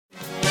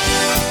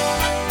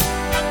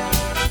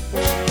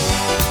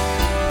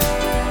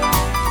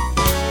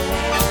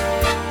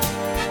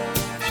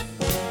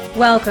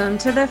Welcome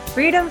to the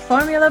Freedom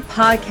Formula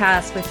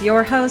podcast with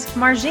your host,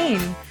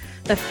 Margine.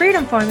 The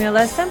Freedom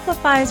Formula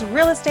simplifies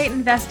real estate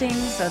investing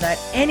so that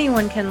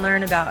anyone can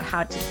learn about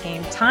how to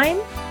gain time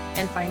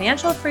and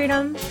financial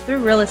freedom through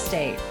real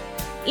estate.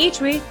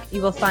 Each week,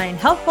 you will find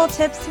helpful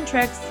tips and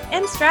tricks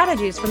and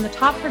strategies from the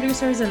top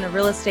producers in the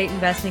real estate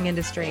investing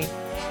industry.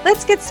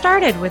 Let's get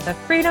started with the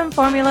Freedom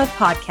Formula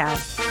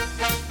podcast.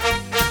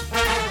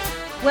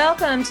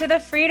 Welcome to the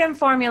Freedom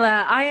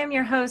Formula. I am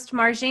your host,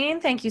 Margine.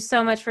 Thank you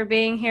so much for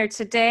being here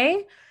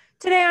today.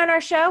 Today on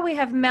our show, we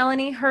have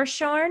Melanie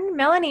Herschorn.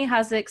 Melanie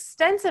has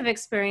extensive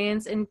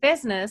experience in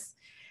business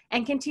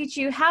and can teach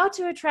you how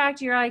to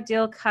attract your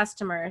ideal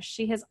customer.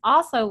 She has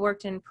also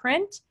worked in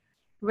print,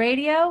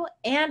 radio,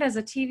 and as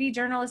a TV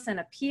journalist and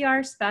a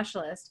PR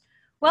specialist.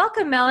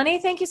 Welcome, Melanie.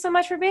 Thank you so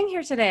much for being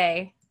here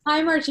today.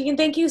 Hi, Margine.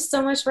 Thank you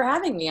so much for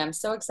having me. I'm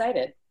so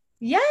excited.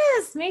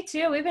 Yes, me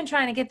too. We've been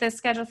trying to get this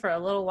scheduled for a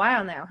little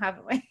while now,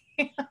 haven't we?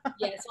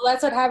 Yes, well,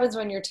 that's what happens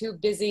when you're two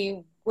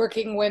busy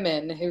working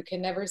women who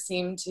can never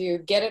seem to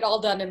get it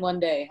all done in one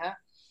day, huh?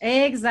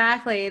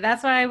 Exactly.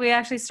 That's why we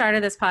actually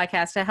started this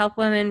podcast, to help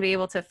women be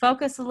able to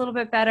focus a little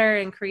bit better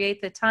and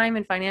create the time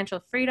and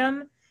financial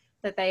freedom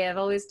that they have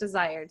always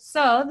desired.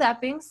 So that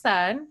being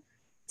said,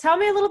 tell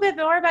me a little bit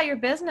more about your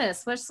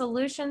business. What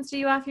solutions do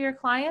you offer your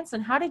clients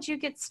and how did you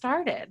get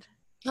started?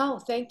 Oh,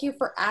 thank you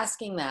for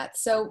asking that.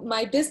 So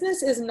my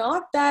business is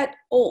not that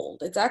old.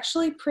 It's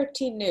actually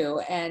pretty new,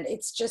 and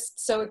it's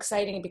just so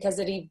exciting because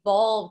it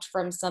evolved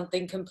from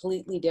something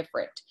completely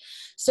different.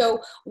 So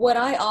what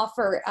I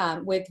offer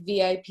with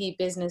VIP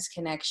Business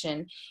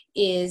Connection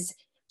is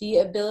the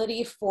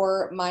ability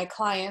for my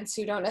clients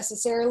who don't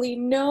necessarily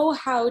know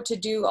how to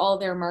do all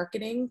their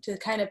marketing to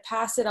kind of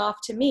pass it off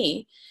to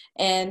me.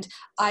 And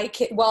I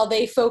can, while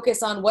they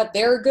focus on what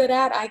they're good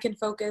at, I can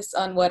focus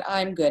on what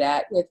I'm good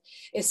at, with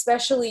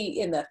especially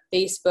in the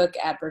Facebook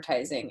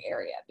advertising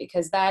area,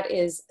 because that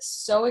is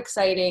so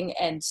exciting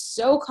and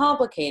so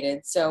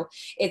complicated. So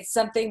it's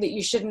something that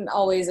you shouldn't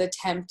always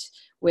attempt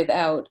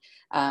without,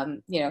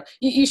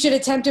 you should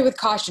attempt it with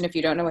caution if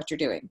you don't know what you're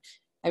doing.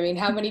 I mean,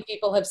 how many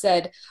people have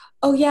said,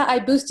 oh yeah, I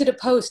boosted a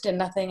post and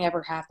nothing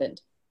ever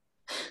happened?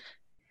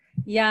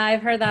 Yeah,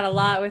 I've heard that a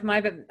lot with I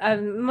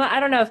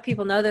don't know if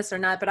people know this or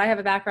not, but I have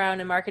a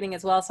background in marketing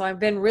as well. So I've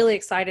been really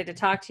excited to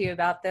talk to you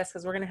about this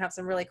because we're going to have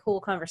some really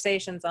cool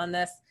conversations on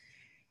this.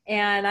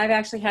 And I've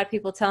actually had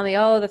people tell me,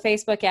 oh, the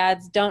Facebook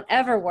ads don't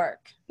ever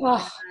work.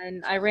 Oh.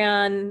 And I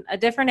ran a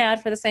different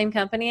ad for the same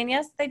company. And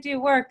yes, they do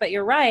work, but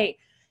you're right.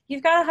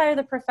 You've got to hire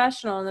the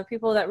professional and the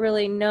people that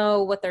really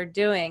know what they're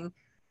doing.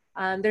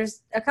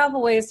 There's a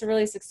couple ways to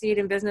really succeed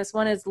in business.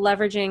 One is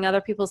leveraging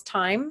other people's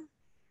time.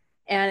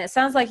 And it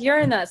sounds like you're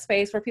in that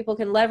space where people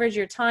can leverage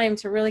your time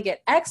to really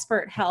get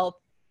expert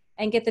help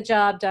and get the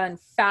job done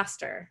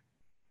faster.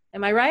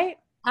 Am I right?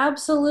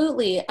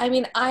 Absolutely. I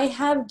mean, I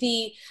have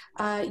the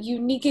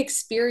unique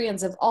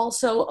experience of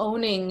also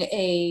owning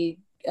a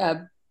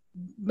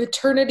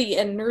maternity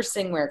and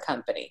nursing wear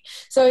company.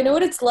 So I know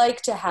what it's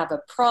like to have a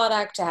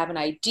product, to have an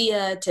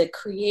idea, to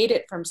create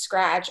it from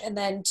scratch, and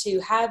then to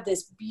have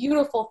this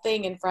beautiful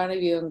thing in front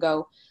of you and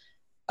go,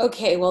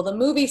 okay, well, the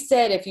movie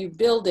said if you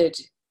build it,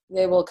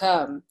 they will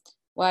come.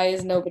 Why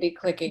is nobody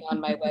clicking on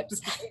my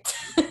website?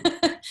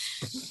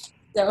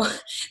 So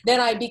then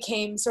I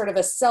became sort of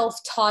a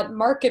self-taught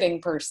marketing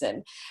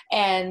person.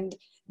 And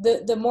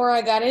the more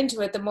I got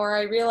into it, the more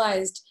I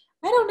realized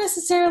I don't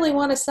necessarily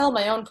want to sell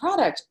my own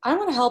product. I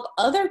want to help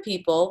other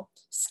people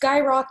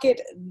skyrocket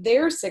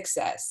their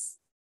success.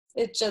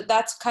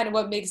 That's kind of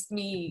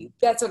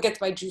that's what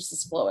gets my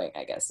juices flowing,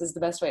 I guess, is the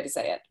best way to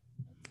say it.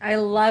 I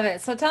love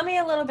it. So tell me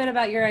a little bit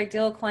about your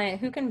ideal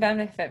client. Who can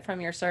benefit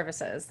from your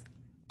services?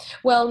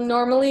 Well,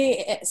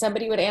 normally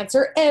somebody would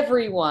answer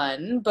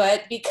everyone,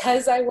 but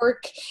because I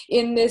work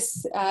in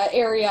this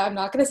area, I'm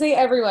not going to say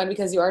everyone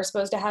because you are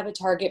supposed to have a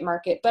target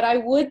market, but I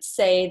would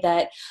say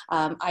that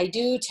I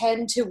do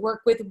tend to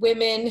work with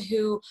women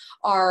who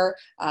are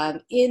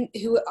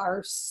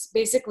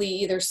basically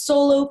either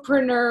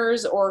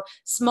solopreneurs or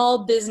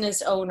small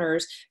business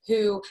owners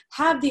who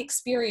have the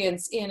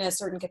experience in a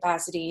certain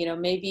capacity. You know,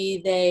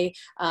 maybe they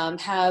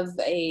have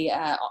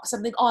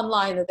something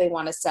online that they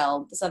want to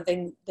sell,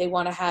 something they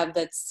want to have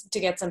that's to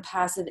get some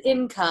passive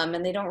income,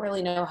 and they don't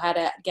really know how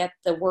to get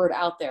the word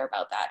out there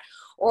about that.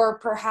 Or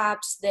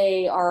perhaps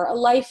they are a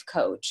life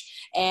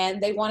coach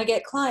and they want to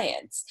get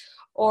clients.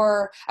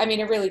 Or, I mean,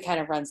 it really kind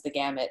of runs the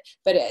gamut,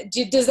 but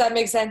does that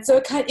make sense?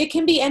 So it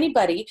can be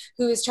anybody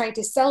who is trying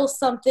to sell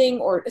something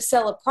or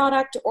sell a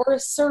product or a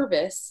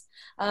service.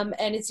 And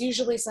it's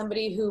usually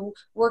somebody who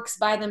works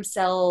by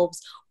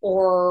themselves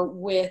or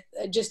with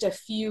just a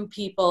few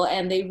people,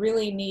 and they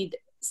really need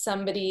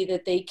somebody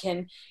that they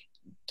can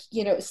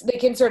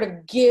sort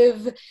of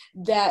give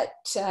that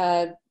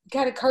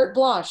kind of carte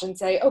blanche and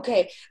say,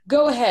 okay,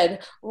 go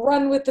ahead,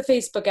 run with the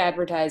Facebook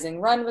advertising,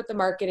 run with the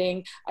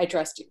marketing. I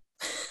trust you.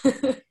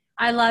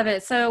 I love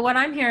it. So what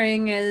I'm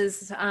hearing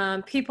is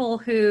people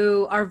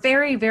who are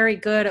very, very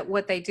good at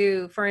what they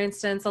do. For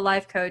instance, a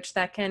life coach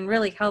that can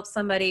really help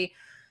somebody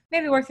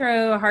maybe work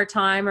through a hard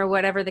time or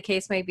whatever the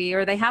case may be,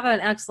 or they have an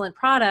excellent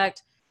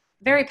product,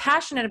 very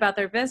passionate about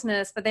their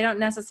business, but they don't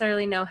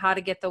necessarily know how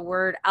to get the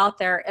word out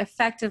there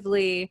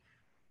effectively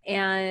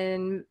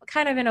and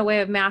kind of in a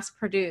way of mass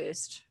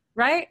produced,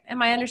 right?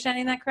 Am I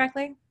understanding that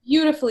correctly?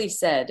 Beautifully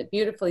said,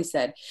 beautifully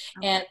said.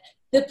 Okay. And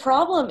the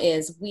problem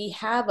is we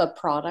have a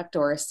product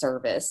or a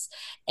service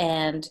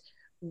and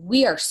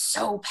we are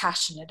so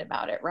passionate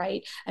about it,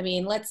 right? I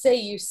mean, let's say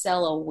you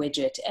sell a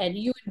widget and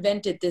you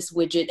invented this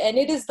widget and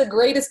it is the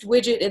greatest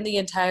widget in the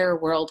entire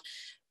world,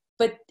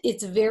 but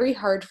it's very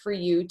hard for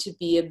you to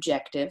be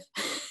objective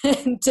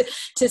and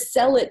to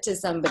sell it to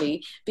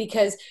somebody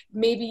because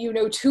maybe you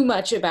know too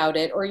much about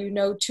it or you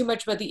know too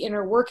much about the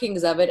inner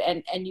workings of it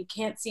and you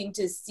can't seem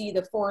to see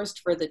the forest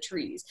for the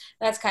trees.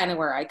 That's kind of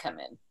where I come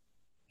in.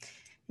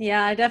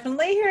 Yeah, I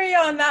definitely hear you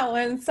on that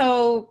one.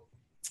 So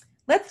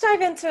let's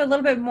dive into a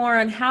little bit more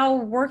on how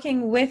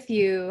working with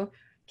you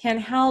can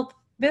help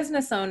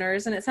business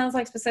owners, and it sounds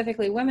like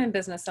specifically women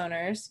business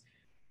owners,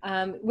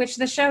 which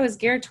the show is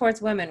geared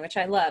towards women, which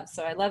I love.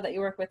 So I love that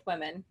you work with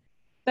women.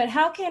 But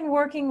how can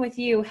working with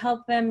you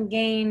help them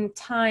gain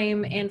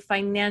time and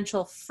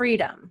financial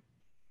freedom?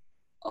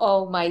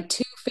 Oh, my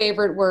two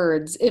favorite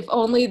words. If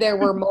only there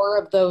were more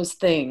of those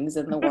things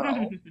in the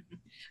world.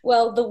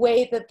 Well, the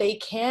way that they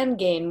can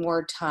gain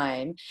more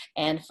time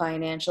and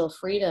financial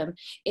freedom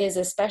is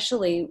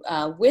especially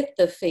with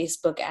the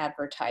Facebook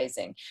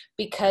advertising,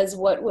 because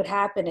what would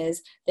happen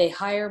is they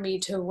hire me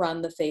to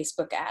run the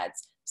Facebook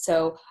ads.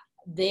 So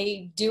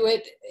they do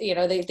it,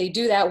 they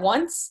do that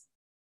once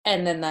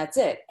and then that's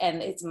it.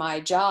 And it's my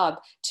job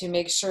to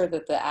make sure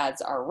that the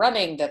ads are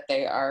running, that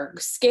they are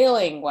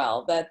scaling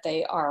well, that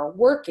they are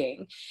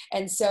working.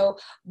 And so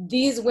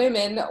these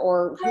women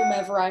or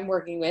whomever I'm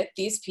working with,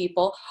 these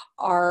people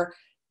are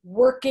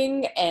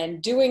working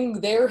and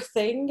doing their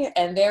thing.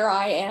 And there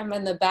I am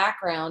in the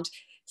background,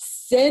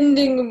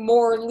 sending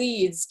more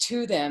leads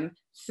to them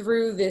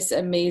through this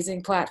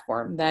amazing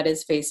platform that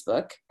is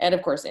Facebook, and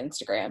of course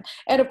Instagram,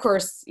 and of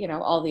course,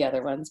 all the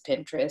other ones,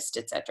 Pinterest,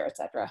 et cetera, et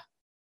cetera.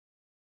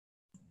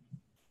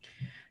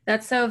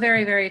 That's so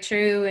very, very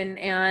true.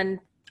 And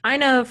I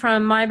know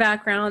from my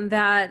background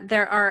that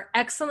there are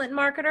excellent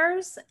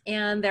marketers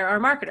and there are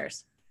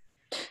marketers,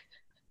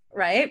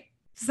 right?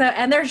 So,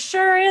 and there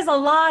sure is a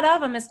lot of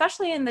them,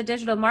 especially in the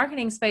digital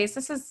marketing space.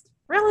 This is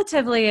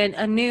relatively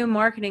a new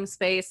marketing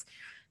space,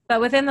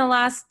 but within the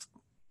last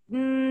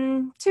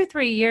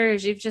 2-3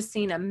 years, you've just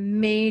seen a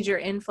major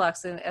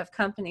influx of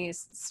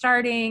companies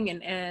starting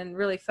and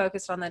really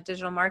focused on that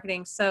digital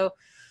marketing. So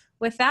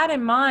with that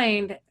in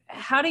mind,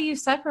 how do you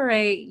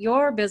separate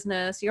your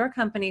business, your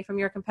company from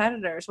your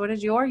competitors? What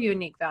is your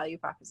unique value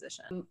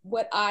proposition?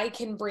 What I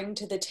can bring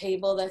to the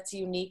table that's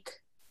unique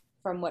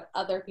from what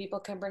other people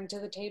can bring to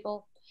the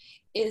table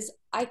is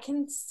I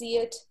can see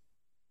it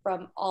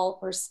from all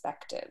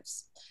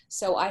perspectives.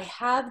 So I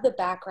have the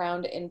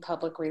background in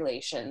public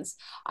relations.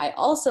 I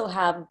also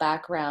have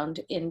background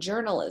in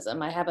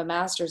journalism. I have a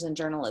master's in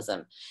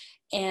journalism.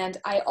 And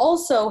I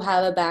also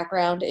have a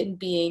background in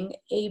being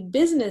a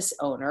business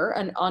owner,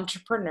 an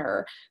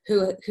entrepreneur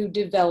who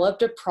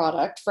developed a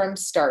product from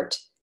start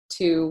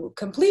to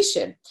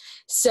completion.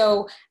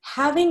 So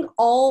having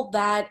all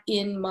that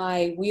in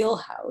my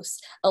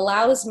wheelhouse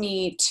allows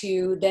me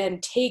to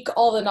then take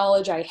all the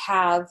knowledge I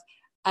have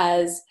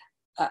as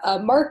a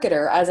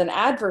marketer, as an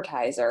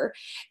advertiser,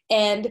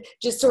 and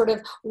just sort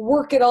of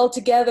work it all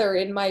together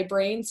in my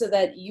brain so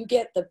that you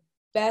get the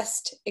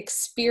best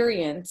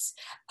experience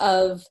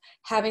of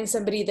having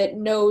somebody that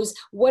knows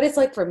what it's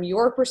like from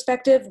your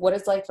perspective, what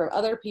it's like from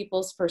other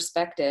people's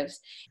perspectives.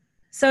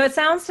 So it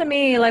sounds to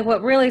me like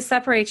what really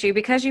separates you,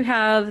 because you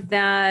have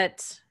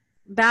that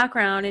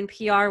background in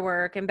PR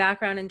work and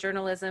background in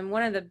journalism,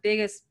 one of the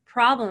biggest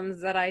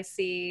problems that I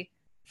see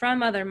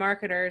from other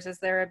marketers is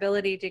their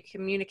ability to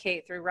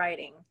communicate through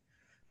writing.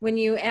 When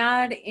you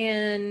add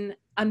in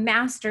a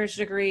master's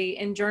degree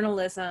in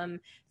journalism,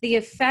 the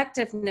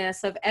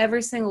effectiveness of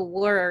every single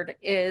word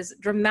is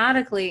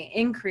dramatically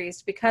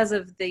increased because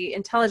of the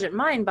intelligent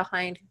mind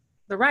behind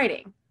the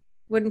writing.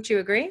 Wouldn't you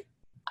agree?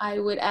 I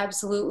would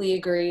absolutely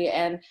agree.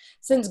 And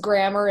since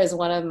grammar is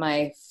one of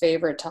my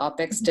favorite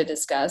topics to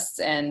discuss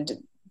and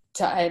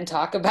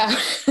talk about,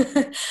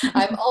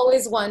 I'm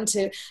always one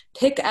to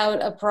pick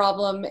out a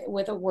problem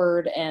with a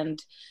word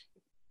and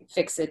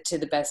fix it to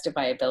the best of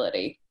my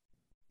ability.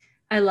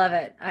 I love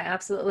it. I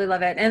absolutely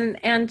love it.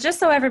 And just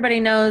so everybody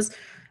knows,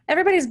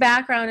 everybody's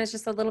background is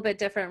just a little bit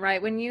different,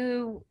 right? When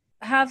you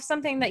have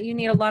something that you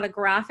need a lot of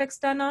graphics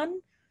done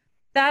on,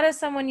 that is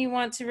someone you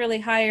want to really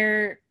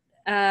hire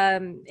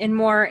in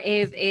more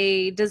of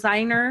a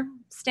designer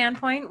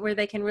standpoint, where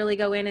they can really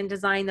go in and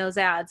design those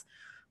ads.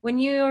 When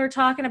you're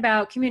talking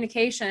about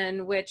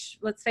communication, which,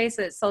 let's face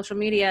it, social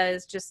media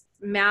is just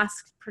mass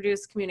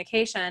produced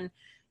communication,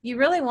 you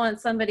really want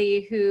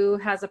somebody who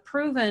has a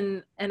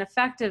proven and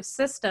effective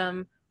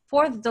system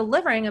for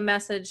delivering a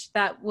message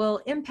that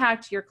will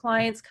impact your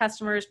clients,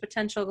 customers,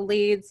 potential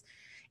leads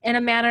in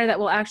a manner that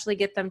will actually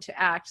get them to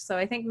act. So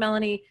I think,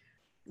 Melanie,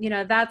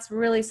 that's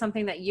really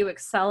something that you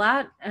excel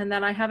at, and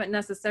that I haven't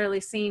necessarily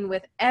seen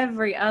with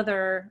every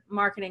other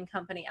marketing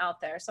company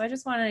out there. So I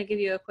just wanted to give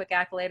you a quick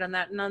accolade on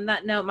that. And on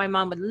that note, my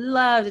mom would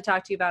love to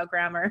talk to you about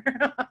grammar.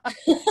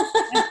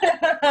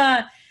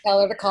 Tell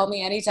her to call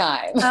me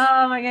anytime.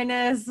 Oh my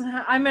goodness.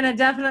 I'm going to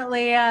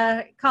definitely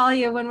call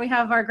you when we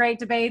have our great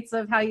debates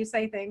of how you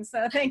say things.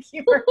 So thank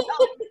you for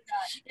telling me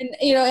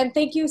that. And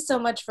thank you so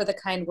much for the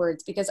kind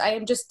words, because I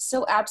am just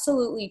so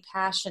absolutely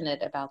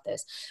passionate about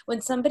this.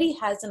 When somebody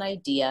has an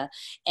idea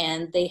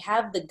and they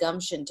have the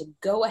gumption to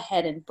go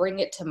ahead and bring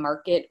it to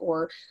market,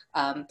 or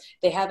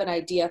they have an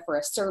idea for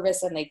a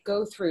service and they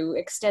go through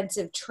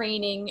extensive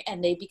training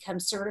and they become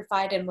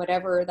certified in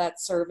whatever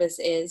that service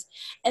is,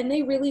 and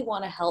they really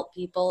want to help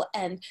people,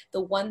 and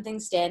the one thing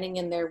standing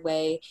in their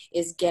way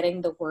is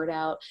getting the word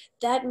out,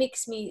 that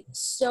makes me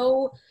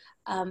so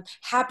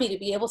happy to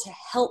be able to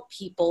help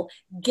people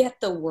get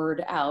the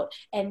word out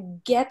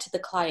and get the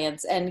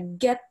clients and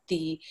get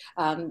the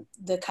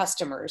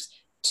customers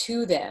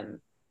to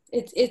them.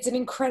 It's an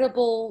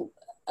incredible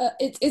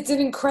it's an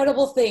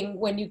incredible thing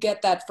when you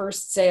get that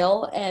first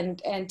sale,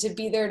 and to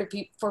be there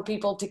for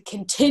people to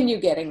continue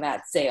getting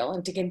that sale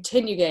and to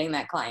continue getting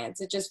that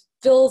clients. It just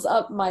fills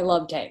up my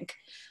love tank.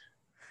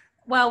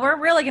 Well, we're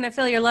really going to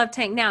fill your love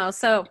tank now.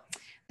 So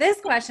this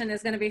question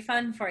is going to be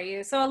fun for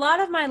you. So a lot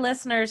of my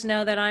listeners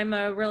know that I'm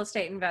a real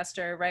estate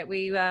investor, right?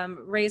 We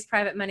raise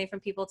private money from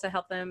people to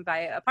help them buy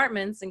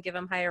apartments and give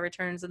them higher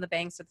returns than the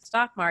banks or the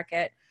stock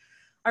market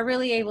are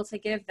really able to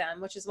give them,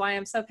 which is why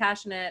I'm so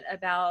passionate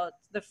about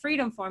the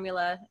freedom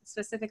formula,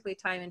 specifically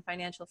time and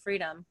financial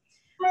freedom.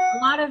 A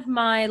lot of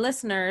my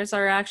listeners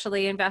are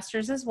actually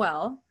investors as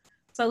well.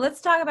 So let's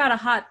talk about a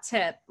hot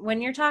tip.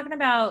 When you're talking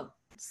about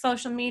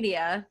social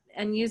media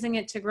and using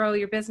it to grow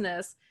your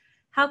business,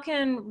 how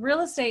can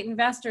real estate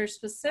investors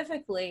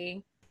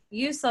specifically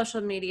use social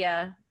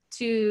media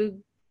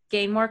to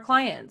gain more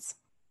clients?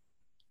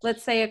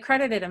 Let's say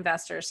accredited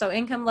investors, so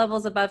income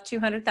levels above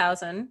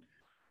 200,000.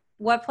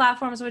 What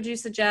platforms would you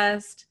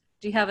suggest?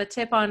 Do you have a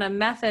tip on a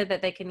method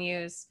that they can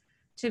use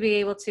to be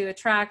able to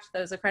attract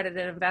those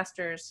accredited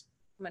investors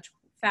much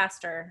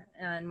faster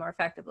and more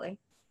effectively?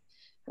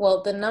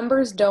 Well, the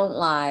numbers don't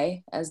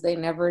lie, as they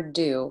never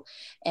do.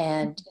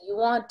 And you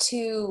want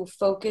to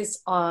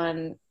focus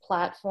on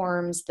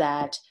platforms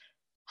that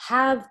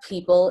have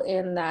people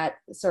in that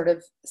sort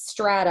of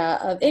strata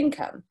of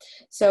income.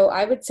 So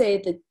I would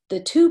say that the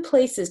two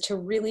places to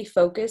really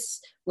focus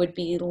would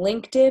be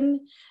LinkedIn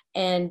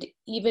and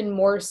even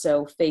more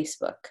so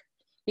Facebook.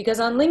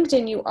 Because on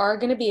LinkedIn, you are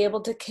going to be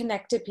able to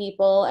connect to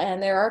people,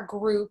 and there are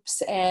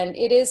groups, and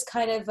it is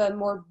kind of a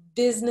more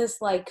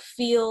business-like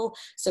feel.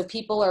 So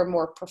people are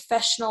more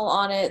professional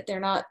on it.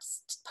 They're not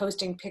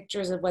posting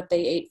pictures of what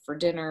they ate for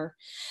dinner.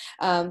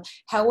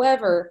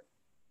 However,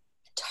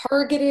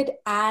 targeted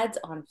ads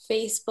on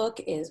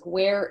Facebook is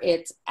where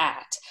it's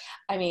at.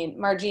 I mean,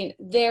 Margine,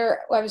 I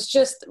was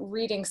just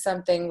reading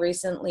something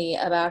recently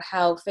about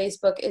how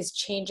Facebook is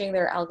changing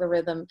their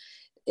algorithm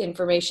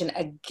information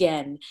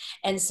again.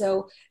 And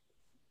so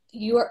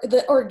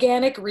the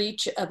organic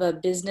reach of a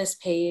business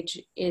page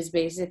is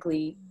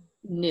basically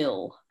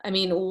nil. I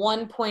mean,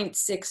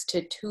 1.6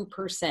 to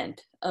 2%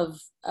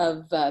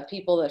 of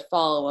people that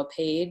follow a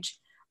page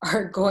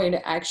are going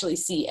to actually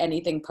see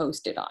anything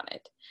posted on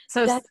it.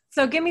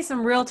 So give me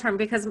some real term,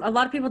 because a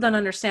lot of people don't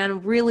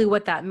understand really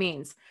what that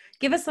means.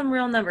 Give us some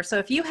real numbers. So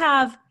if you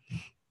have,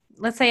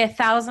 let's say,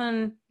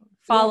 1,000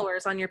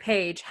 followers on your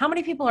page, how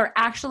many people are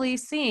actually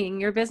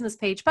seeing your business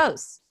page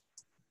posts?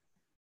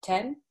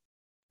 10,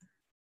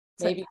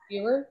 maybe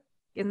fewer.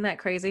 Isn't that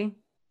crazy?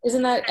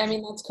 Isn't that, I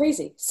mean, that's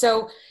crazy.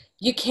 So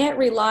you can't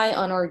rely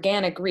on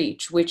organic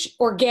reach, which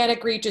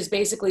organic reach is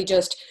basically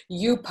just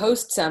you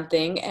post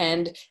something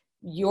and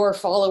your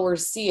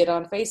followers see it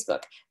on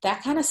Facebook.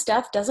 That kind of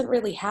stuff doesn't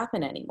really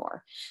happen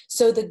anymore.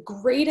 So the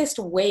greatest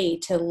way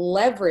to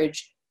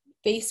leverage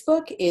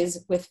Facebook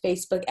is with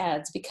Facebook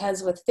ads,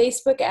 because with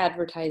Facebook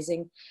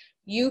advertising,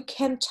 you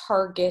can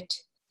target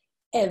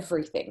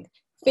everything.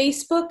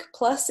 Facebook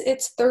plus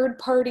its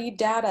third-party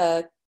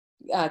data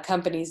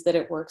companies that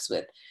it works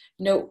with,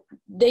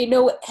 they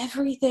know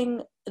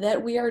everything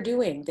that we are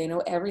doing. They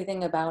know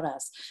everything about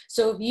us.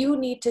 So if you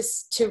need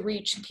to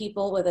reach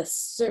people with a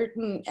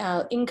certain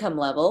income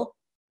level,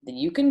 then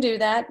you can do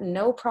that,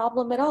 no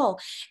problem at all.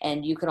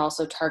 And you can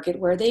also target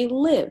where they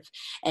live,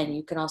 and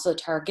you can also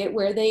target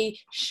where they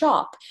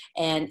shop,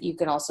 and you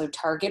can also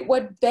target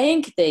what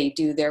bank they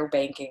do their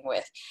banking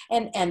with,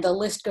 and the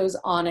list goes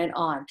on and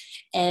on.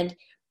 And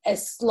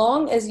as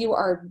long as you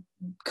are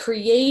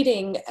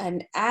creating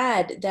an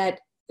ad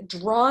that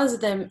draws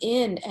them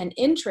in and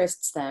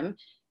interests them,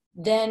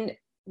 then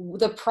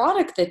the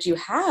product that you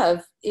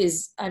have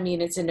is, I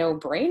mean, it's a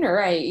no-brainer.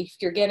 If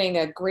you're getting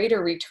a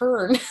greater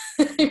return,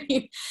 I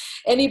mean,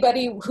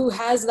 anybody who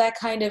has that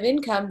kind of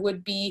income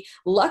would be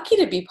lucky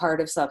to be part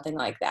of something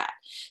like that.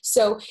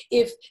 So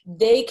if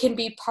they can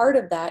be part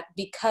of that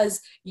because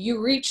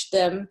you reach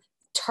them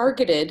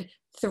targeted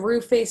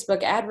through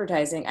Facebook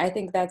advertising, I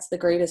think that's the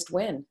greatest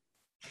win.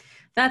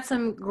 That's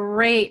some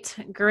great,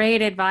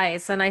 great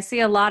advice. And I see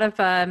a lot of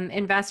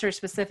investors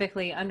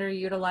specifically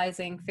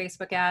underutilizing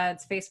Facebook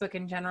ads, Facebook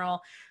in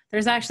general.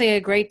 There's actually a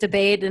great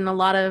debate in a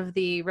lot of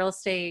the real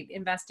estate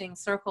investing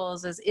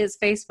circles is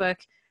Facebook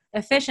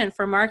efficient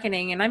for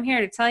marketing? And I'm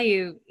here to tell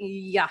you,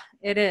 yeah,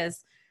 it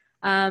is.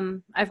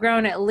 I've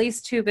grown at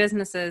least 2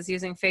 businesses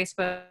using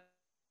Facebook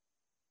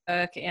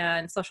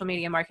and social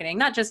media marketing,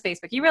 not just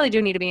Facebook. You really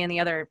do need to be in the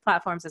other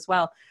platforms as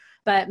well.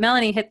 But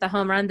Melanie hit the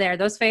home run there.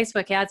 Those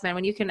Facebook ads, man,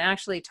 when you can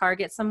actually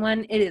target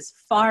someone, it is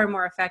far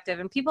more effective.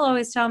 And people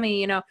always tell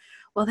me,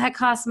 well, that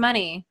costs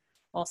money.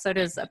 Well, so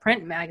does a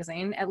print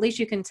magazine. At least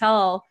you can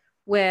tell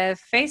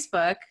with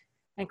Facebook,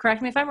 and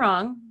correct me if I'm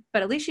wrong,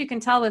 but at least you can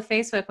tell with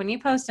Facebook, when you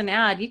post an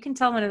ad, you can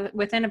tell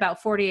within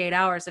about 48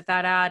 hours if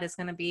that ad is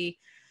going to be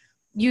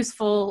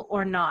useful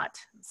or not.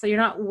 So you're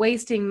not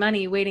wasting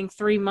money waiting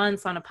 3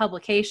 months on a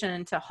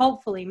publication to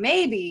hopefully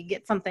maybe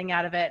get something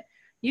out of it.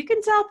 You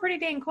can tell pretty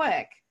dang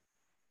quick.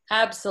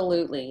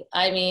 Absolutely.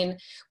 I mean,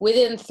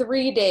 within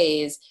 3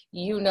 days,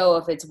 you know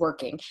if it's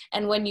working.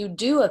 And when you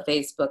do a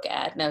Facebook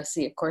ad, now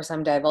see, of course,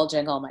 I'm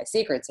divulging all my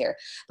secrets here,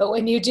 but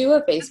when you do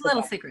a Facebook just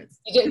little ad,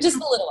 secrets, just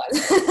the little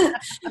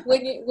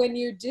ones. when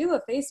you do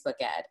a Facebook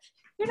ad,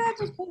 you're not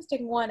just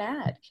posting one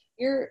ad,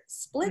 you're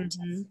split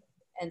testing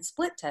and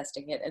split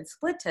testing it and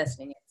split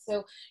testing it.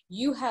 So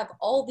you have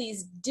all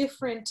these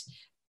different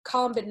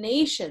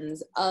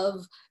combinations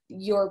of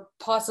your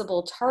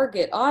possible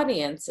target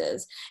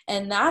audiences,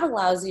 and that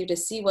allows you to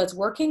see what's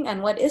working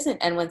and what isn't.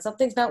 And when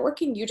something's not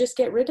working, you just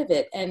get rid of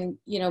it. And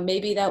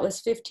maybe that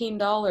was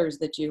 $15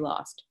 that you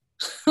lost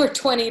or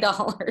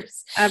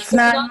 $20. That's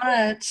not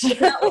much.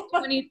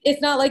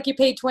 It's not like you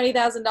paid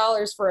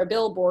 $20,000 for a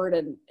billboard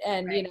and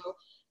right.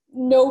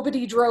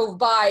 Nobody drove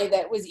by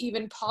that was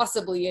even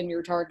possibly in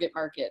your target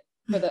market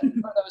for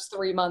those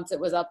 3 months it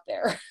was up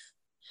there.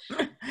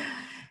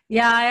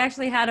 Yeah, I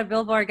actually had a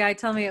billboard guy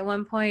tell me at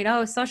one point,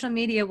 oh, social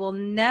media will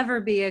never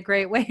be a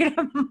great way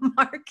to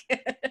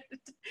market.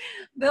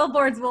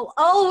 Billboards will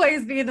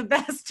always be the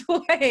best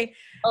way.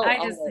 I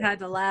just had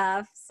to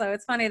laugh. So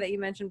it's funny that you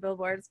mentioned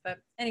billboards. But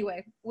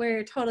anyway,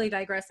 we're totally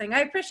digressing. I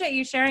appreciate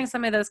you sharing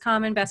some of those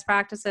common best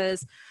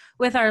practices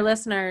with our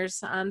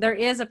listeners. There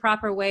is a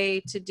proper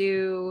way to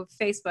do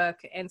Facebook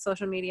and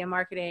social media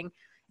marketing.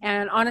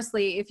 And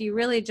honestly, if you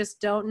really just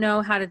don't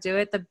know how to do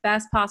it, the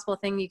best possible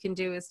thing you can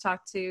do is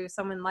talk to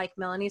someone like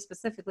Melanie,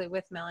 specifically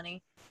with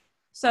Melanie.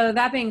 So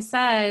that being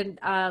said,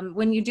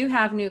 when you do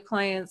have new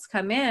clients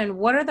come in,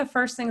 what are the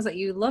first things that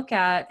you look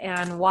at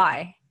and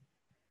why?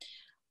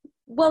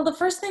 Well, the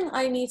first thing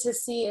I need to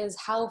see is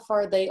how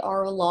far they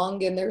are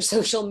along in their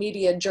social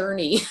media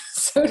journey,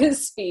 so to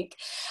speak.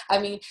 I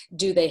mean,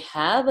 do they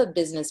have a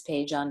business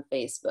page on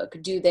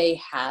Facebook? Do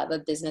they have a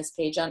business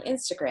page on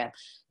Instagram?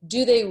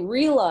 Do they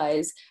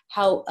realize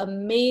how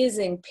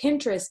amazing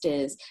Pinterest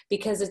is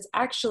because it's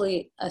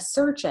actually a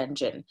search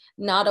engine,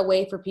 not a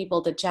way for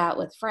people to chat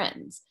with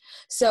friends?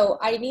 So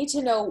I need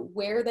to know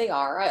where they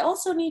are. I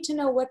also need to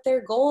know what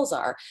their goals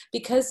are,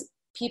 because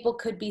people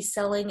could be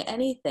selling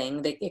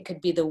anything. It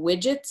could be the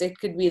widgets, it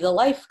could be the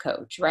life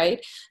coach,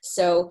 right?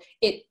 So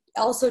it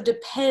also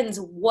depends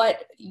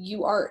what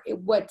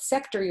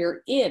sector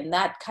you're in.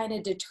 That kind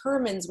of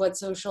determines what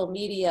social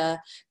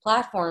media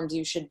platforms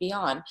you should be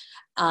on.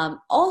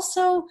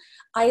 Also,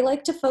 I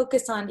like to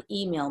focus on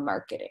email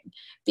marketing,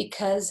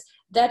 because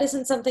that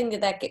isn't something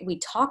that we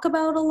talk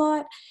about a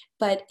lot.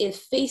 But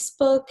if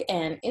Facebook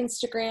and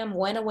Instagram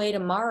went away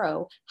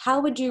tomorrow, how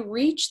would you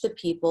reach the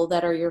people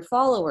that are your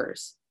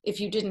followers if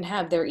you didn't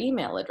have their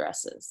email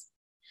addresses?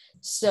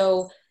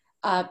 So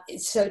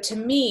to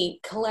me,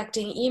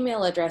 collecting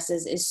email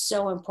addresses is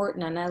so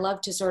important. And I love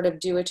to sort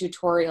of do a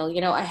tutorial.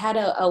 I had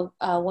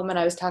a woman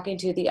I was talking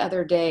to the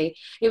other day.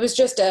 It was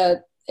just a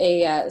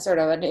sort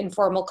of an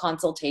informal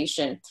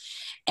consultation.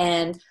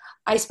 And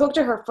I spoke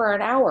to her for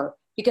an hour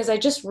because I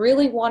just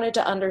really wanted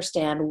to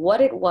understand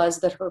what it was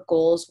that her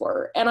goals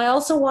were. And I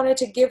also wanted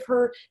to give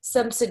her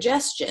some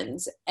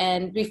suggestions,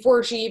 and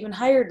before she even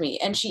hired me.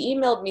 And she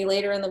emailed me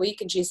later in the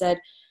week and she said,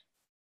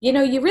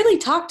 you really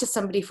talked to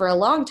somebody for a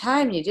long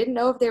time and you didn't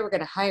know if they were going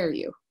to hire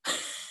you.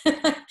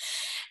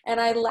 And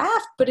I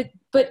laughed, but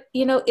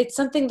it's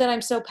something that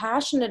I'm so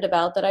passionate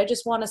about that I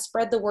just want to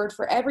spread the word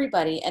for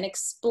everybody and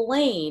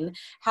explain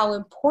how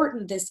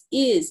important this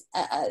is,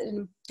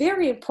 a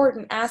very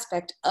important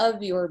aspect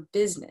of your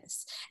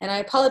business. And I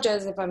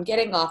apologize if I'm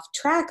getting off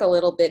track a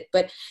little bit,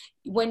 but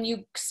when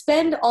you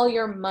spend all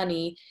your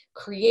money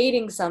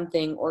creating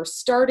something or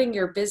starting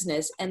your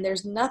business and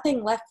there's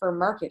nothing left for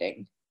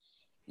marketing,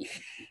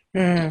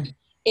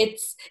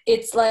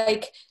 it's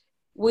like,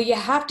 well, you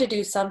have to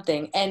do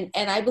something. And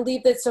I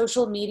believe that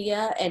social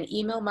media and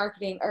email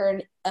marketing are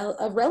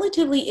a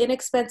relatively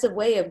inexpensive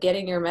way of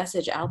getting your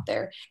message out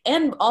there,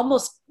 and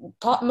most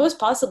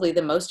possibly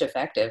the most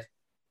effective.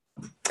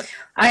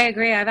 I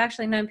agree. I've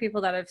actually known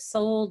people that have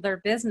sold their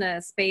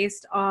business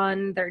based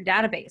on their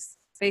database,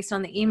 based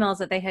on the emails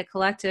that they had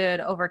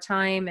collected over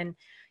time. And,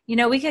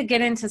 we could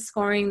get into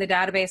scoring the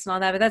database and all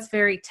that, but that's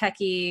very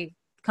techie,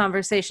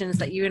 conversations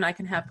that you and I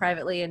can have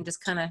privately and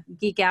just kind of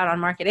geek out on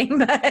marketing.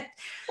 But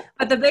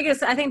I think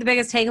the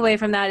biggest takeaway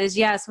from that is,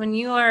 yes, when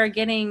you are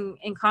getting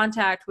in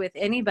contact with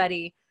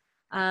anybody,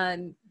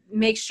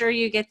 make sure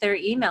you get their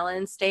email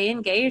and stay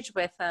engaged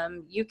with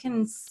them. You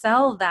can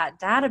sell that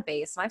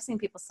database. I've seen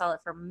people sell it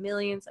for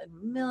millions and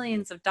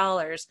millions of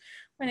dollars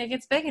when it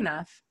gets big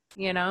enough,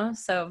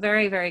 so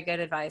very, very good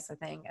advice, I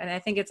think. And I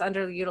think it's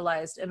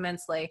underutilized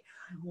immensely,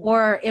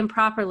 or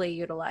improperly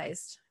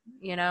utilized.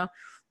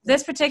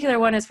 This particular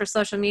one is for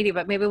social media,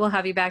 but maybe we'll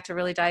have you back to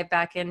really dive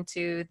back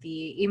into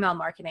the email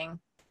marketing,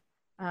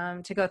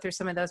 to go through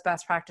some of those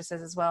best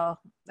practices as well.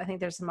 I think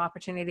there's some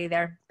opportunity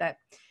there.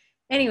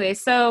 Anyway,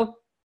 so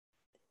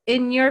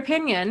in your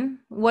opinion,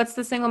 what's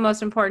the single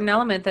most important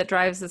element that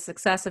drives the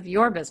success of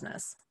your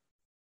business?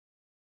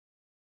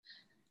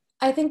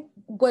 I think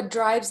what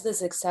drives the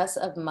success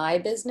of my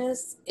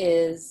business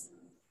is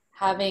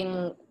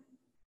having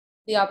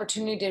the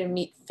opportunity to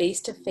meet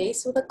face to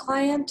face with a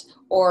client,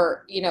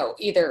 or,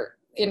 either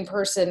in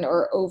person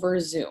or over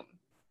Zoom.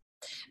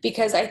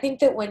 Because I think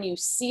that when you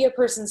see a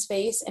person's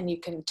face and you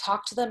can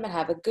talk to them and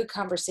have a good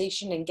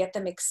conversation and get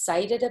them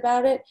excited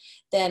about it,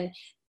 then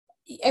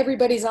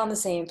everybody's on the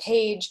same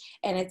page,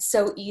 and it's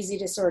so easy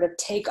to sort of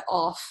take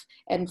off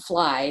and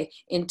fly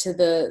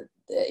into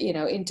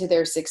into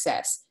their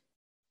success.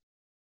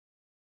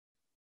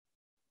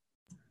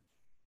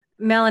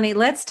 Melanie,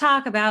 let's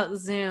talk about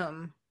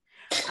Zoom.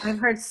 I've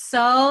heard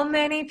so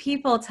many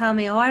people tell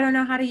me, oh, I don't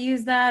know how to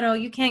use that. Oh,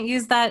 you can't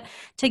use that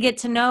to get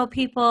to know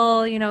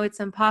people. It's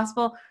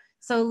impossible.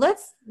 So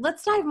let's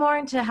dive more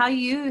into how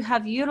you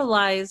have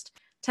utilized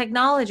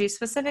technology,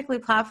 specifically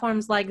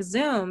platforms like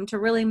Zoom, to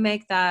really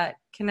make that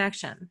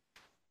connection.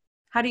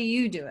 How do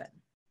you do it?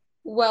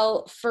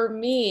 Well, for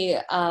me,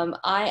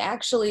 I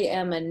actually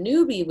am a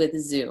newbie with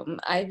Zoom.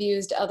 I've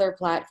used other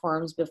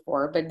platforms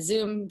before, but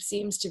Zoom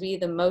seems to be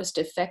the most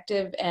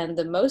effective and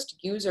the most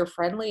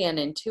user-friendly and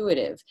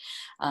intuitive.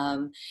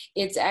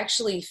 It's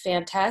actually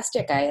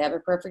fantastic. I have a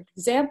perfect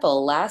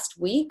example. Last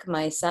week,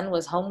 my son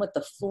was home with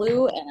the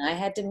flu, and I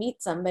had to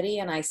meet somebody,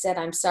 and I said,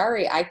 I'm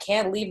sorry, I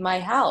can't leave my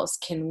house.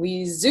 Can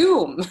we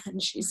Zoom?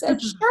 And she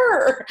said,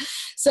 sure.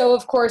 So,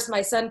 of course,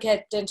 my son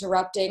kept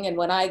interrupting, and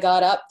when I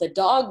got up, the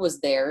dog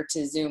was there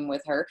to Zoom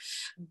with her.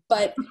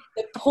 But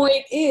the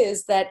point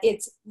is that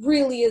it's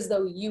really as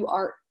though you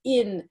are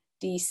in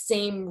the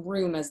same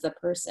room as the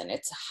person.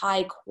 It's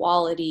high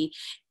quality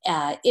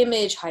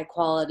image, high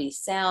quality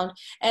sound,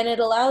 and it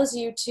allows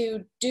you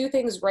to do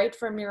things right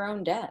from your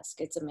own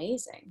desk. It's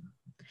amazing.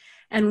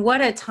 And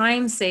what a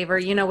time saver.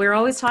 We're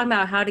always talking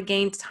about how to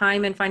gain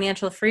time and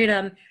financial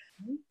freedom.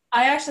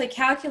 I actually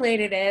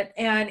calculated it,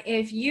 and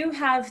if you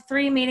have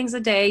 3 meetings a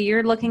day,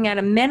 you're looking at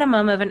a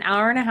minimum of an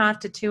hour and a half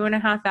to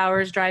 2.5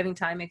 hours driving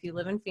time if you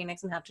live in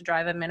Phoenix and have to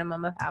drive a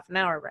minimum of half an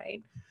hour,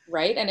 right?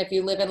 Right. And if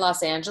you live in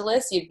Los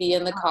Angeles, you'd be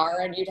in the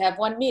car and you'd have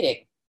 1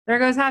 meeting. There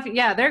goes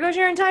there goes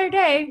your entire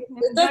day.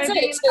 That's it.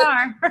 In the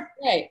car.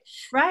 Right.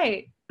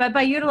 Right. But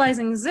by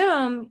utilizing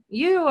Zoom,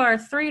 you are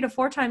 3 to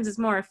 4 times as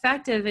more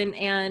effective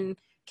and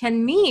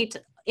can meet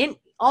in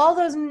all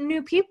those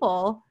new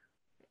people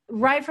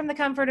right from the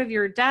comfort of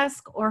your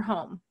desk or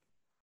home.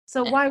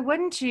 So why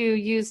wouldn't you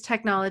use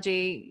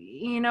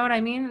technology? You know what I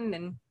mean?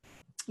 And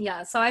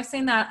yeah, so I've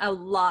seen that a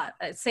lot.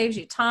 It saves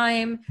you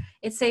time.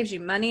 It saves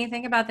you money.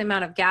 Think about the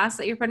amount of gas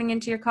that you're putting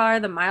into your car,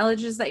 the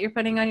mileages that you're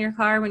putting on your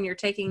car when you're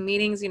taking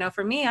meetings.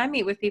 For me, I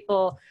meet with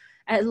people,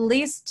 at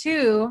least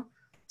 2,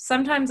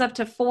 sometimes up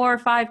to 4 or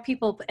 5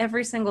 people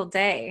every single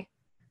day.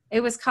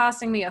 It was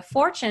costing me a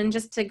fortune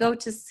just to go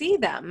to see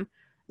them.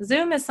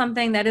 Zoom is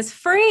something that is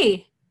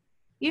free.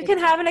 You can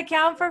have an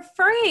account for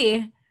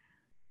free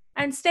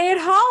and stay at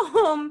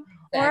home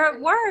or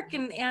at work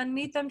and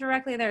meet them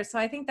directly there. So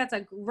I think that's a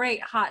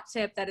great hot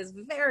tip that is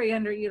very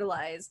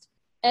underutilized.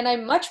 And I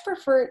much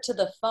prefer it to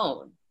the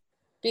phone,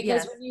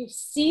 because when you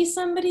see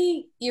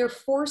somebody, you're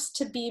forced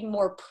to be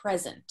more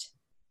present.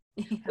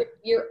 Yeah. If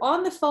you're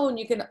on the phone,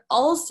 you can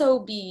also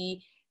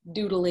be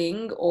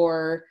doodling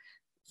or,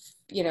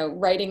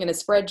 writing in a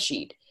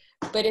spreadsheet.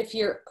 But if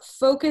you're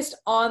focused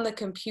on the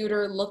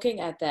computer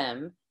looking at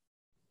them,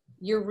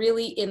 you're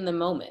really in the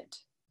moment.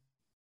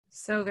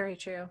 So very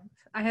true.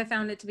 I have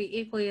found it to be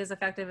equally as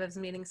effective as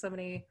meeting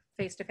somebody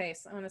face to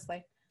face,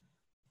 honestly.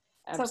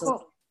 Absolutely. So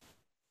cool.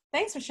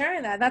 Thanks for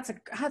sharing that. That's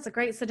a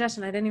great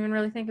suggestion. I didn't even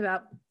really think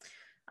about.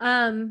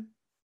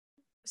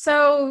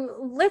 So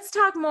let's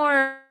talk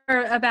more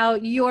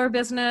about your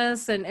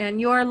business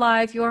and your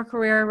life, your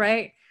career,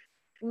 right?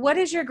 What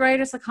is your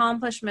greatest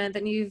accomplishment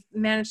that you've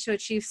managed to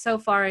achieve so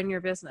far in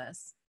your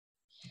business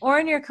or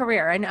in your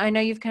career? I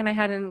know you've kind of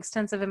had an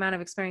extensive amount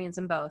of experience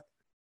in both.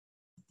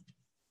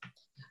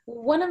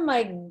 One of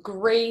my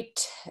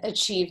great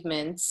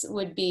achievements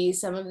would be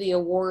some of the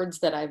awards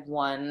that I've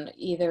won,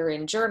 either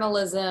in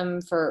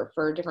journalism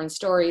for different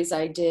stories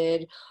I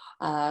did,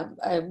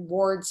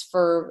 awards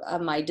for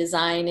my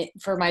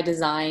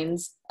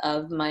designs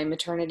of my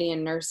maternity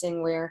and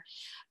nursing wear.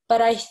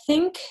 But I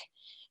think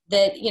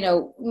that,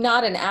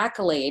 not an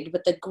accolade,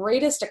 but the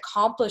greatest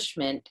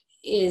accomplishment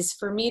is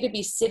for me to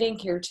be sitting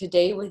here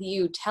today with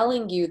you,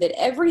 telling you that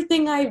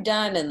everything I've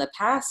done in the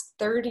past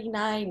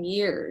 39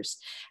 years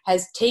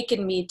has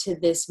taken me to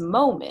this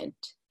moment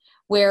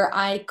where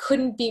I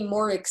couldn't be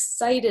more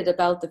excited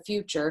about the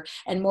future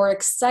and more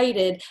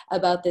excited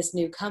about this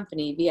new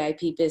company,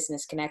 VIP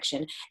Business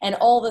Connection, and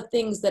all the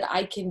things that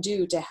I can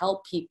do to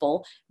help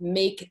people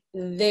make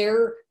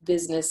their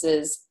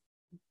businesses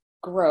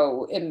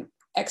grow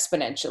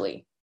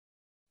exponentially.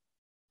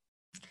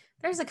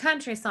 There's a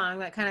country song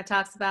that kind of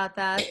talks about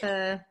that.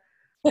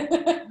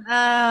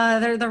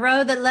 The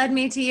road that led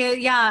me to you.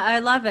 Yeah, I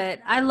love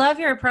it. I love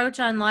your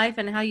approach on life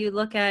and how you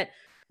look at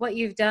what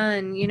you've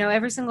done. You know,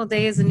 every single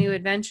day is a new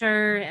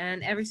adventure,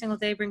 and every single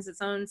day brings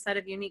its own set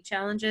of unique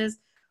challenges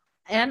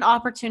and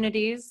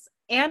opportunities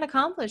and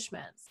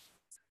accomplishments.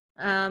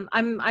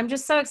 I'm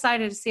just so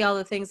excited to see all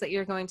the things that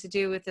you're going to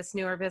do with this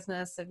newer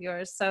business of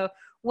yours. So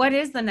what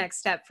is the next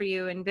step for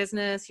you in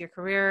business, your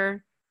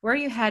career? Where are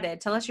you headed?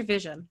 Tell us your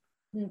vision.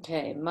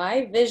 Okay,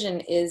 my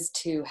vision is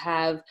to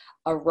have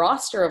a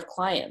roster of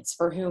clients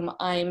for whom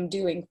I'm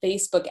doing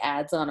Facebook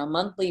ads on a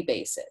monthly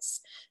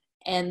basis.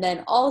 And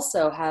then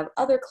also have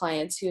other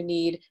clients who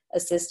need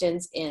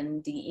assistance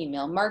in the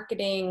email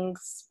marketing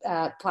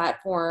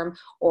platform,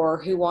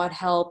 or who want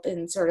help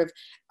in sort of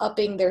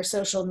upping their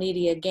social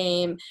media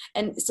game,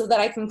 and so that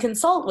I can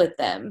consult with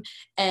them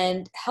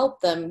and help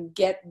them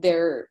get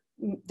their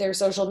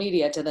social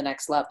media to the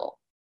next level.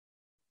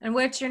 And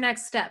what's your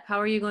next step? How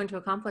are you going to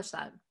accomplish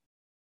that?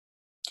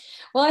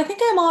 Well, I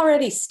think I'm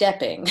already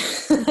stepping.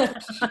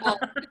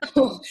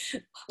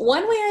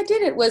 One way I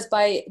did it was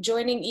by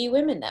joining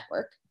eWomen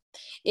Network.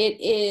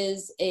 It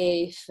is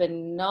a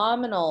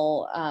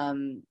phenomenal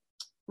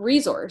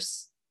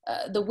resource.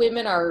 The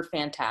women are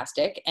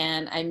fantastic,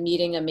 and I'm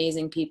meeting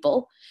amazing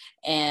people,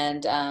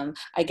 and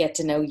I get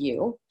to know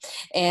you.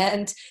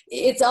 And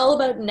it's all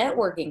about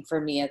networking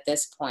for me at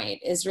this point,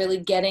 is really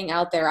getting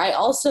out there. I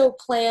also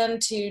plan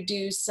to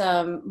do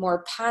some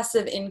more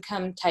passive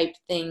income type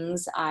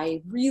things.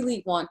 I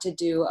really want to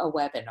do a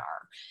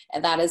webinar,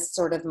 and that is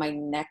sort of my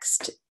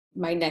next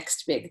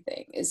big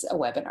thing, is a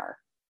webinar.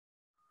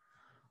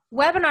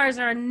 Webinars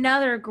are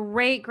another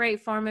great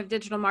form of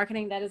digital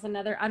marketing that is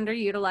another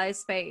underutilized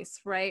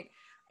space, right?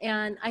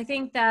 And I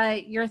think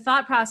that your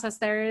thought process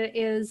there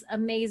is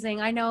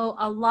amazing. I know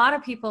a lot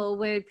of people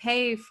would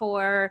pay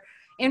for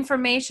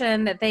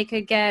information that they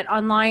could get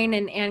online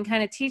and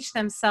kind of teach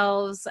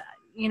themselves,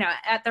 you know,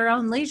 at their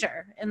own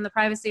leisure, in the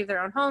privacy of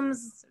their own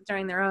homes,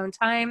 during their own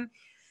time.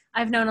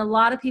 I've known a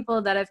lot of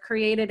people that have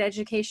created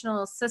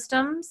educational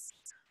systems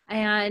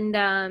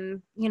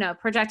and you know,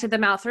 projected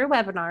them out through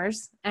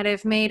webinars, and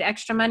have made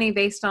extra money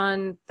based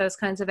on those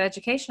kinds of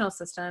educational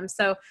systems.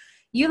 So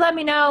you let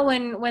me know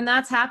when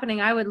that's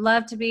happening. I would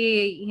love to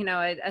be, you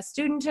know, a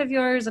student of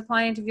yours, a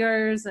client of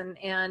yours,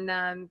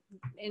 and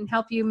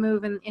help you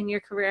move in your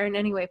career in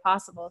any way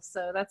possible.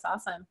 So that's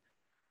awesome.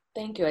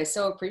 Thank you. I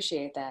so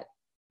appreciate that.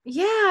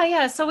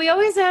 Yeah. So we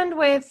always end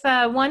with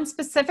one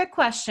specific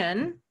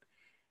question,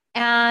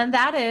 and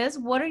that is,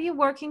 what are you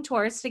working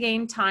towards to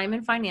gain time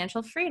and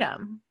financial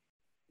freedom?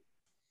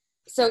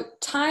 So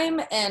time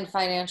and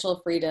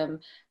financial freedom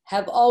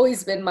have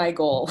always been my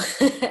goal.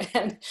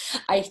 And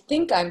I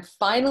think I'm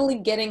finally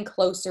getting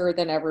closer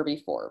than ever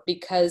before,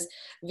 because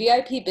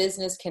VIP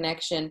Business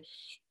Connection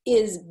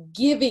is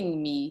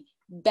giving me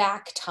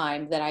back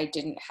time that I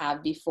didn't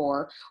have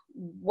before,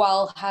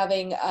 while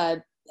having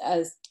a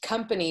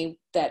company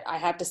that I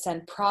have to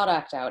send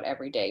product out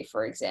every day,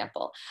 for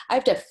example. I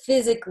have to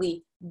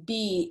physically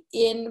be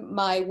in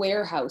my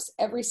warehouse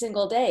every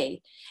single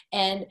day,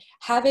 and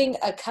having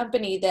a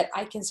company that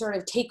I can sort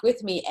of take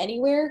with me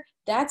anywhere,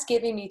 that's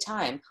giving me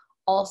time.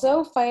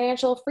 Also,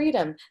 financial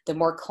freedom. The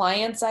more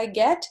clients I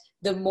get,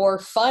 the more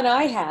fun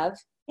I have,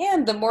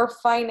 and the more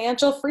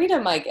financial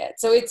freedom I get.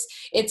 So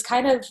it's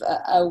kind of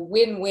a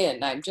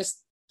win-win. I'm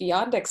just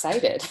beyond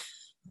excited.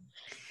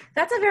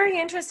 That's a very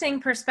interesting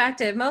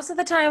perspective. Most of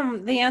the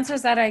time, the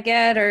answers that I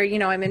get are, you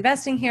know, I'm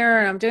investing here,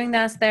 and I'm doing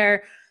this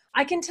there.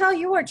 I can tell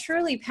you are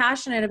truly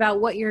passionate about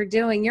what you're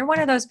doing. You're one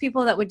of those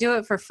people that would do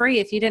it for free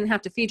if you didn't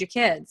have to feed your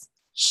kids.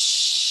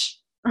 Shh.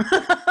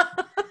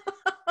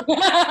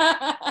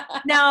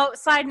 Now,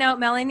 side note,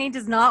 Melanie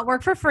does not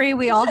work for free.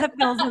 We all have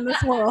bills in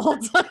this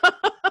world.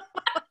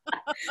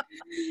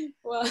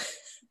 Well,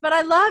 but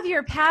I love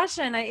your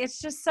passion. It's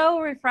just so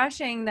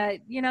refreshing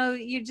that, you know,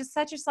 you just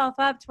set yourself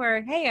up to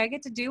where, hey, I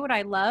get to do what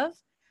I love,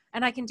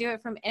 and I can do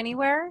it from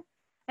anywhere.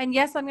 And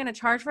yes, I'm going to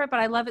charge for it, but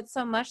I love it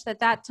so much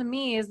that to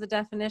me is the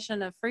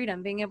definition of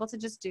freedom, being able to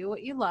just do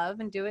what you love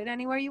and do it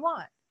anywhere you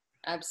want.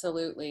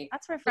 Absolutely.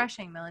 That's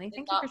refreshing, Melanie.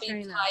 Thank you for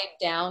sharing that. Not be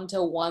tied down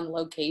to one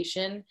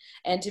location,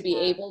 and to be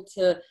able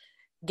to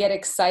get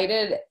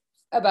excited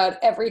about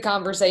every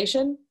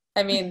conversation.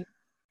 I mean,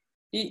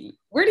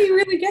 where do you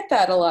really get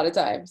that a lot of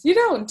times? You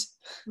don't.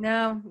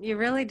 No, you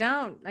really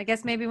don't. I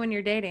guess maybe when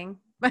you're dating.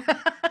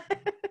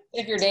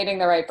 If you're dating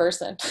the right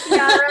person.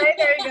 Yeah, right.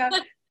 There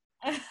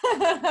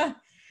you go.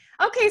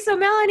 Okay, so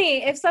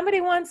Melanie, if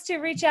somebody wants to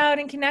reach out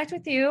and connect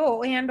with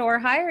you and or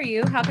hire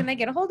you, how can they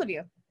get a hold of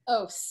you?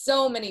 Oh,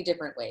 so many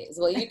different ways.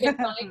 Well, you can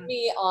find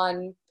me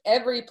on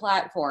every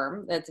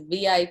platform. That's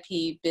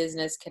VIP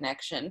Business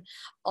Connection,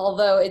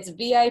 although it's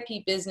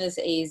VIP Business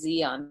AZ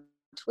on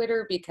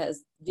Twitter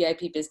because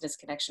VIP Business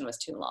Connection was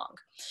too long.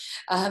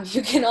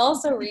 You can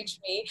also reach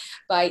me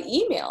by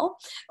email,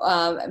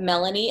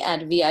 Melanie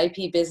at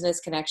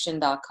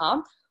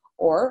VIPBusinessConnection.com,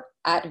 or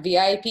at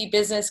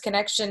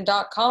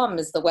VIPBusinessConnection.com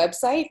is the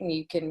website, and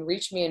you can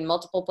reach me in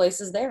multiple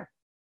places there.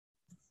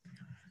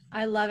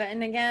 I love it.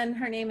 And again,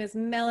 her name is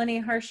Melanie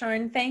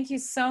Herschorn. Thank you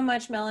so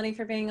much, Melanie,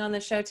 for being on the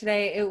show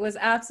today. It was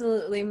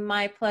absolutely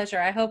my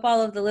pleasure. I hope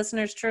all of the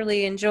listeners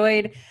truly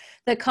enjoyed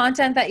the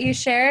content that you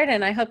shared,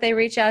 and I hope they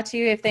reach out to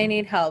you if they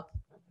need help.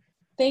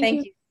 Thank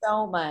Thank you you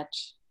so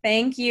much.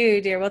 Thank you,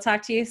 dear. We'll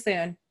talk to you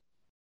soon.